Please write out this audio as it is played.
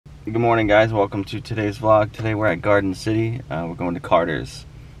Good morning, guys. Welcome to today's vlog. Today we're at Garden City. We're going to Carter's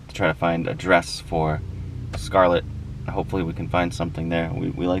to try to find a dress for Scarlett. Hopefully we can find something there.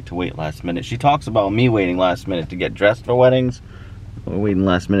 We like to wait last minute. She talks about me waiting last minute to get dressed for weddings. We're waiting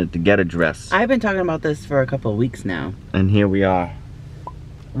last minute to get a dress. I've been talking about this for a couple of weeks now. And here we are.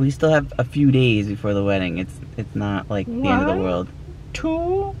 We still have a few days before the wedding. It's not like the end of the world.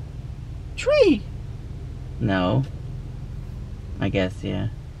 2, 3. No. I guess, yeah.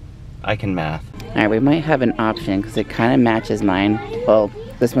 I can math. Alright, we might have an option because it kind of matches mine. Well,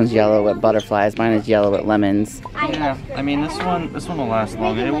 this one's yellow with butterflies. Mine is yellow with lemons. Yeah, I mean this one will last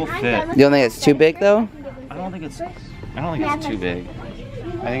longer. It will fit. You don't think it's too big though? I don't think it's too big.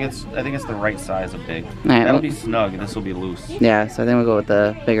 I think it's the right size of big. Right, That'll be snug. This will be loose. Yeah, so I think we'll go with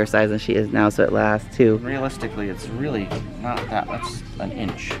the bigger size than she is now, so it lasts too. Realistically, it's really not that. That's an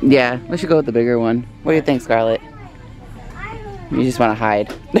inch. Yeah, we should go with the bigger one. What do you think, Scarlett? You just want to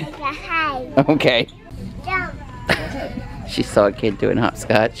hide. Hide. Okay. Jump. She saw a kid doing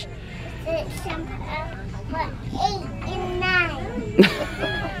hopscotch. It's 8 and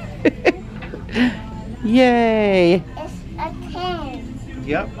 9. Yay! It's a 10.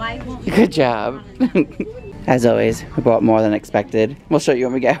 Yep. Good job. As always, we bought more than expected. We'll show you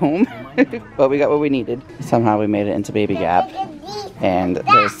when we get home. But we got what we needed. Somehow we made it into Baby Gap. And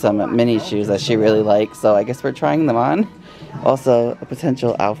there's some mini shoes that she really likes, so I guess we're trying them on. Also, a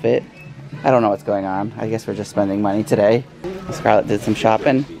potential outfit. I don't know what's going on. I guess we're just spending money today. Scarlett did some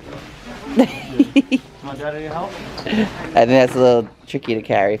shopping. Want Daddy to help? I think that's a little tricky to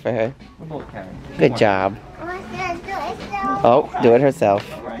carry for her. We're both carrying. Good job. Oh. Oh, do it herself.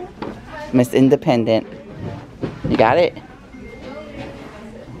 Miss Independent. You got it?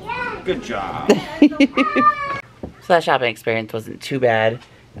 Good job. So that shopping experience wasn't too bad.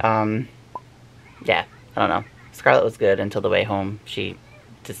 Yeah, I don't know. Scarlett was good until the way home. She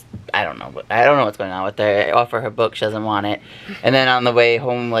just, I don't know what's going on with her. I offer her book, she doesn't want it. And then on the way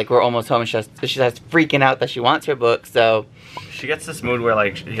home, like we're almost home, she starts freaking out that she wants her book, so. She gets this mood where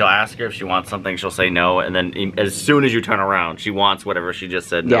like, you'll ask her if she wants something, she'll say no, and then as soon as you turn around, she wants whatever she just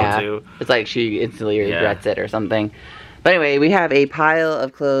said no to. It's like she instantly regrets it or something. But anyway, we have a pile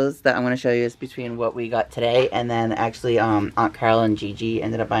of clothes that I'm going to show you. It's between what we got today and then actually Aunt Carol and Gigi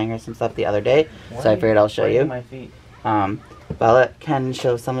ended up buying her some stuff the other day. So I figured I'll show you. My feet. But I'll let Ken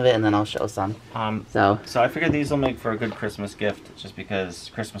show some of it and then I'll show some. So I figured these will make for a good Christmas gift just because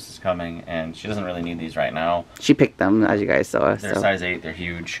Christmas is coming and she doesn't really need these right now. She picked them, as you guys saw. They're size 8, they're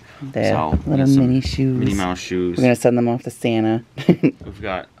huge. They're so little mini shoes. Minnie Mouse shoes. We're going to send them off to Santa. We've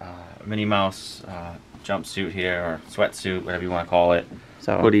got a Minnie Mouse jumpsuit here, or sweatsuit, whatever you want to call it.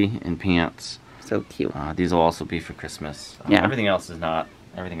 So hoodie and pants. So cute. These will also be for Christmas. Yeah. Everything else is not.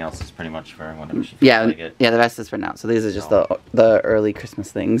 Everything else is pretty much for whenever she feels like it. Yeah, the rest is for now. So these are just the early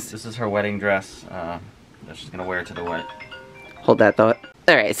Christmas things. This is her wedding dress that she's going to wear to the wedding. Hold that thought.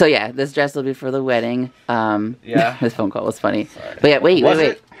 Alright, so yeah, this dress will be for the wedding. Yeah. This phone call was funny. Sorry. But yeah,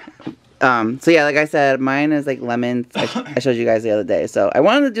 wait. So yeah, like I said, mine is like lemons. I showed you guys the other day. So I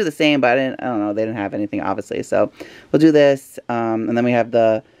wanted to do the same, but I don't know, they didn't have anything obviously. So we'll do this. And then we have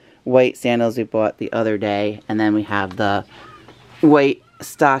the white sandals we bought the other day. And then we have the white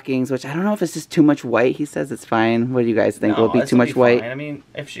stockings, which I don't know if it's just too much white. He says it's fine. What do you guys think? Will it be too much white? I mean,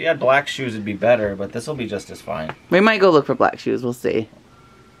 if she had black shoes, it'd be better, but this will be just as fine. We might go look for black shoes. We'll see.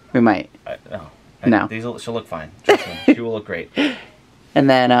 We might. No. She'll look fine. Trust me. She will look great. And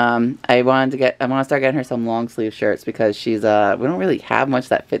then I want to start getting her some long sleeve shirts because she's we don't really have much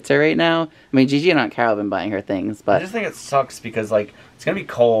that fits her right now. I mean, Gigi and Aunt Carol have been buying her things, but I just think it sucks because like it's gonna be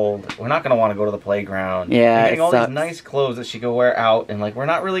cold. We're not gonna want to go to the playground. Yeah, we're getting all these nice clothes that she can wear out, and like we're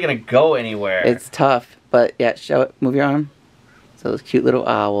not really gonna go anywhere. It's tough, but yeah, show it. Move your arm. So this cute little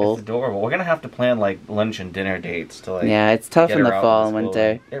owl. It's adorable. We're gonna have to plan like lunch and dinner dates to like. Yeah, it's tough in the fall and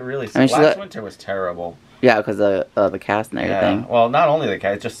winter. It really sucks. Last winter was terrible. Yeah, because of the cast and everything. Yeah. Well, not only the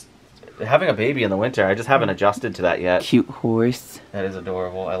cast, just having a baby in the winter. I just haven't adjusted to that yet. Cute horse. That is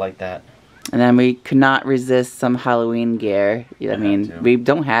adorable. I like that. And then we could not resist some Halloween gear. I mean, we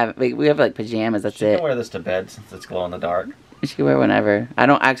don't have. We have like pajamas. That's it. She can wear this to bed since it's glow in the dark. She can wear whenever. I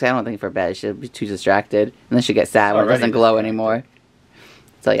don't think for bed. She'll be too distracted, and then she'll get sad when it doesn't glow anymore.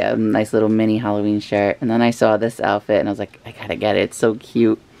 So yeah, a nice little mini Halloween shirt. And then I saw this outfit, and I was like, I gotta get it. It's so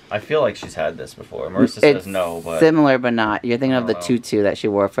cute. I feel like she's had this before. Marissa says no, but similar but not. You're thinking of the tutu that she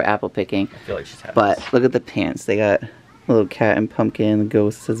wore for apple picking. I feel like she's had this. But look at the pants. They got a little cat and pumpkin. The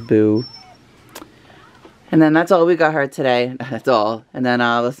ghost says boo. And then that's all we got her today. That's all. And then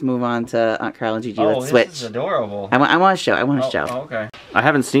let's move on to Aunt Carol and Gigi. Let's switch. This is adorable. I want to show. Oh, okay. I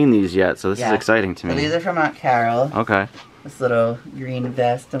haven't seen these yet, so this is exciting to me. So these are from Aunt Carol. Okay. this little green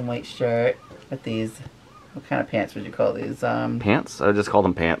vest and white shirt with these. What kind of pants would you call these? Pants? I would just call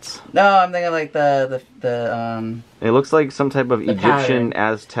them pants. No, I'm thinking like the It looks like some type of Egyptian pattern.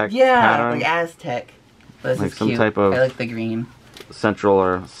 Aztec like pattern. Aztec. But this Like is some cute. type of- I like the green. Central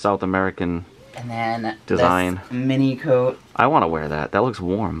or South American. And then Design. this mini coat I want to wear that. That looks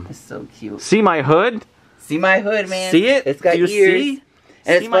warm. is so cute. See my hood? See my hood, man. See it? It's got Do you ears. see?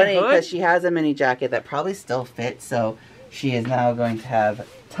 And it's See my funny hood? because she has a mini jacket that probably still fits, so she is now going to have a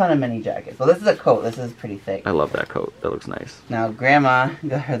ton of mini jackets. Well, this is a coat. This is pretty thick. I love that coat. That looks nice. Now, Grandma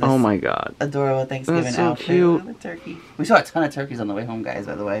got her this Oh my god. adorable Thanksgiving That's so outfit. cute. With the turkey. We saw a ton of turkeys on the way home, guys,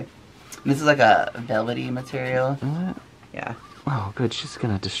 by the way. And this is like a velvety material. What? Yeah. Oh, good. She's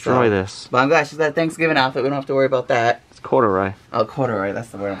gonna destroy this. But I'm glad she's got a Thanksgiving outfit. We don't have to worry about that. It's corduroy. Oh, corduroy. That's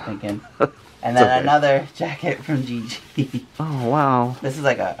the word I'm thinking. And It's then okay. another jacket from Gigi. Oh, wow. This is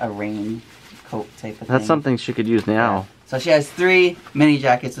like a rain coat type of thing. That's something she could use now. So she has 3 mini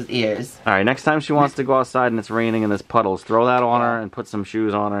jackets with ears. Alright, next time she wants to go outside and it's raining and there's puddles, throw that on her and put some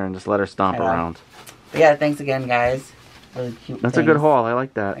shoes on her and just let her stomp I know. around. But yeah, thanks again, guys. Really cute. That's a good things. haul. I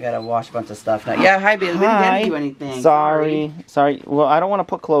like I that. gotta wash a bunch of stuff now. Yeah, hi, baby. We didn't do anything. Sorry. Well, I don't want to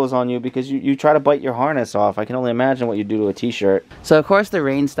put clothes on you because you try to bite your harness off. I can only imagine what you do to a t-shirt. So, of course, the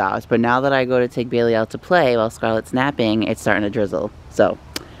rain stops, but now that I go to take Bailey out to play while Scarlett's napping, it's starting to drizzle. So,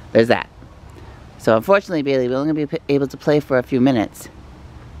 there's that. So, unfortunately, Bailey, we're only going to be able to play for a few minutes.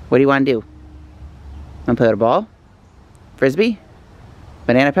 What do you want to do? Want to play with a ball? Frisbee?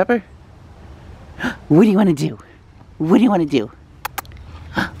 Banana pepper? What do you want to do? What do you want to do?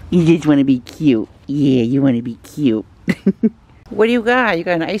 You just want to be cute. Yeah, you want to be cute. What do you got? You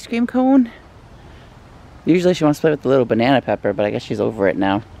got an ice cream cone? Usually she wants to play with the little banana pepper, but I guess she's over it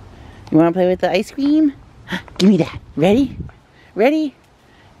now. You want to play with the ice cream? Give me that. Ready? Ready?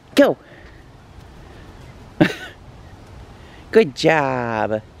 Go. Good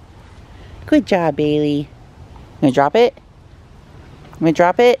job. Good job, Bailey. You gonna drop it? You gonna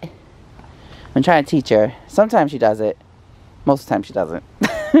drop it? I'm trying to teach her. Sometimes she does it. Most of the time she doesn't.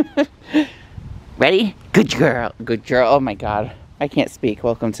 Ready? Good girl. Good girl. Oh my god. I can't speak.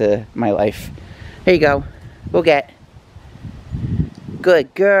 Welcome to my life. Here you go. We'll get.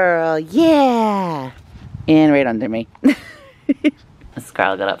 Good girl. Yeah. And right under me.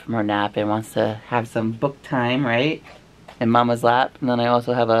 Scarlett got up from her nap and wants to have some book time, right? In Mama's lap. And then I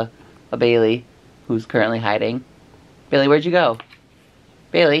also have a Bailey who's currently hiding. Bailey, where'd you go?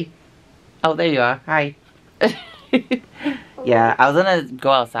 Bailey? Oh, there you are. Hi. Yeah, I was gonna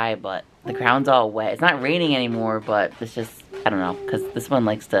go outside, but the ground's all wet. It's not raining anymore, but it's just, I don't know, because this one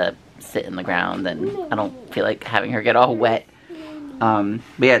likes to sit in the ground, and I don't feel like having her get all wet. But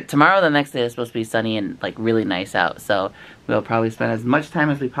yeah, tomorrow, the next day, is supposed to be sunny and, like, really nice out, so we'll probably spend as much time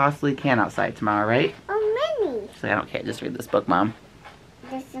as we possibly can outside tomorrow, right? Oh, Minnie. So I don't care, just read this book, Mom.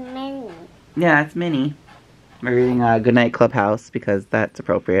 There's a Minnie. Yeah, it's Minnie. We're reading Goodnight Clubhouse, because that's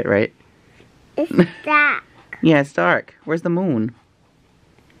appropriate, right? It's dark. Yeah, it's dark. Where's the moon?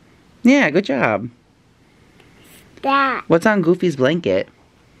 Yeah, good job. Dark. What's on Goofy's blanket?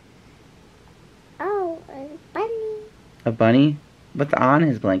 Oh, a bunny. A bunny? What's on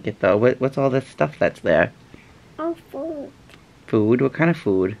his blanket, though? What's all this stuff that's there? Oh, food. Food? What kind of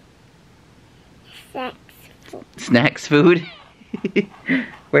food? Sex food. Snacks food?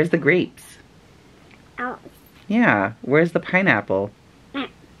 Where's the grapes? Oh, Yeah, where's the pineapple? Mm.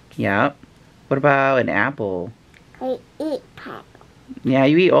 Yeah. What about an apple? I eat pineapple. Yeah,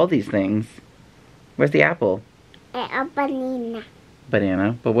 you eat all these things. Where's the apple? And a banana.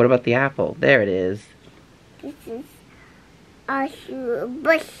 Banana. But what about the apple? There it is. This is a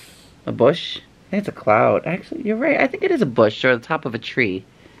bush. A bush? I think it's a cloud. Actually, you're right. I think it is a bush or the top of a tree.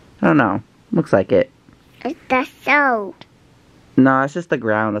 I don't know. Looks like it. It's the soul. No, it's just the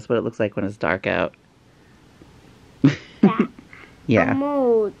ground. That's what it looks like when it's dark out. The Yeah.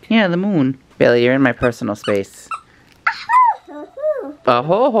 mood. Yeah, the moon. Bailey, you're in my personal space. Oh,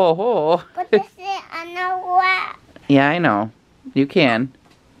 ho, ho, ho. Put this on the wall. Yeah, I know. You can.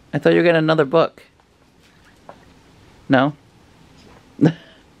 I thought you were getting another book. No?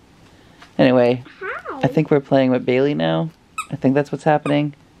 Anyway, I think we're playing with Bailey now. I think that's what's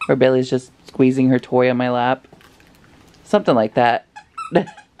happening. Or Bailey's just squeezing her toy on my lap. Something like that.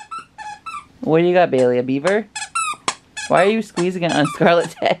 What do you got, Bailey? A beaver? Why are you squeezing it on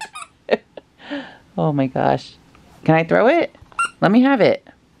Scarlett's head? Oh my gosh. Can I throw it? Let me have it.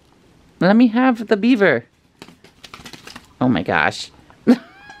 Let me have the beaver. Oh my gosh.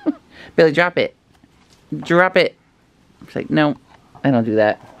 Bailey, drop it. Drop it. It's like, no, I don't do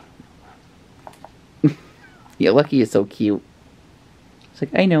that. You're lucky you're so cute. It's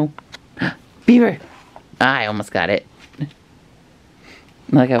like, I know. Beaver. Ah, I almost got it.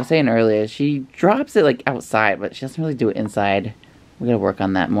 Like I was saying earlier, she drops it like outside, but she doesn't really do it inside. We gotta work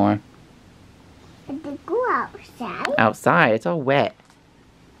on that more. Did they go outside? Outside, it's all wet.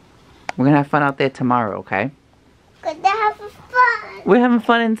 We're gonna have fun out there tomorrow, okay? Could they have fun? We're having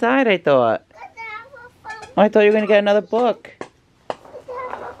fun inside, I thought. Could they have fun? Oh, I thought you were gonna get another book. Could they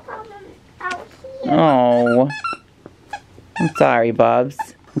have fun out here? Oh. I'm sorry, Bubs.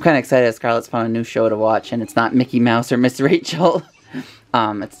 I'm kind of excited that Scarlett's found a new show to watch, and it's not Mickey Mouse or Miss Rachel.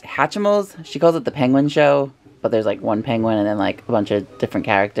 It's Hatchimals. She calls it the Penguin Show, but there's like one penguin and then like a bunch of different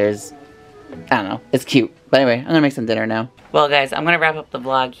characters. I don't know. It's cute. But anyway, I'm gonna make some dinner now. Well, guys, I'm gonna wrap up the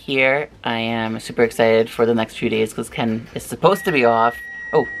vlog here. I am super excited for the next few days because Ken is supposed to be off.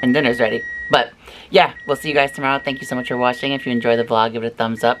 Oh, and dinner's ready. But yeah, we'll see you guys tomorrow. Thank you so much for watching. If you enjoyed the vlog, give it a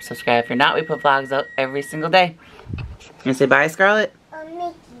thumbs up. Subscribe if you're not. We put vlogs out every single day. You gonna say bye, Scarlett?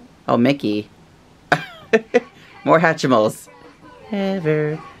 Mickey. Oh, Mickey. More Hatchimals.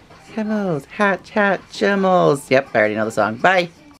 Ever. Hatchimals. Hatchimals. Yep, I already know the song. Bye.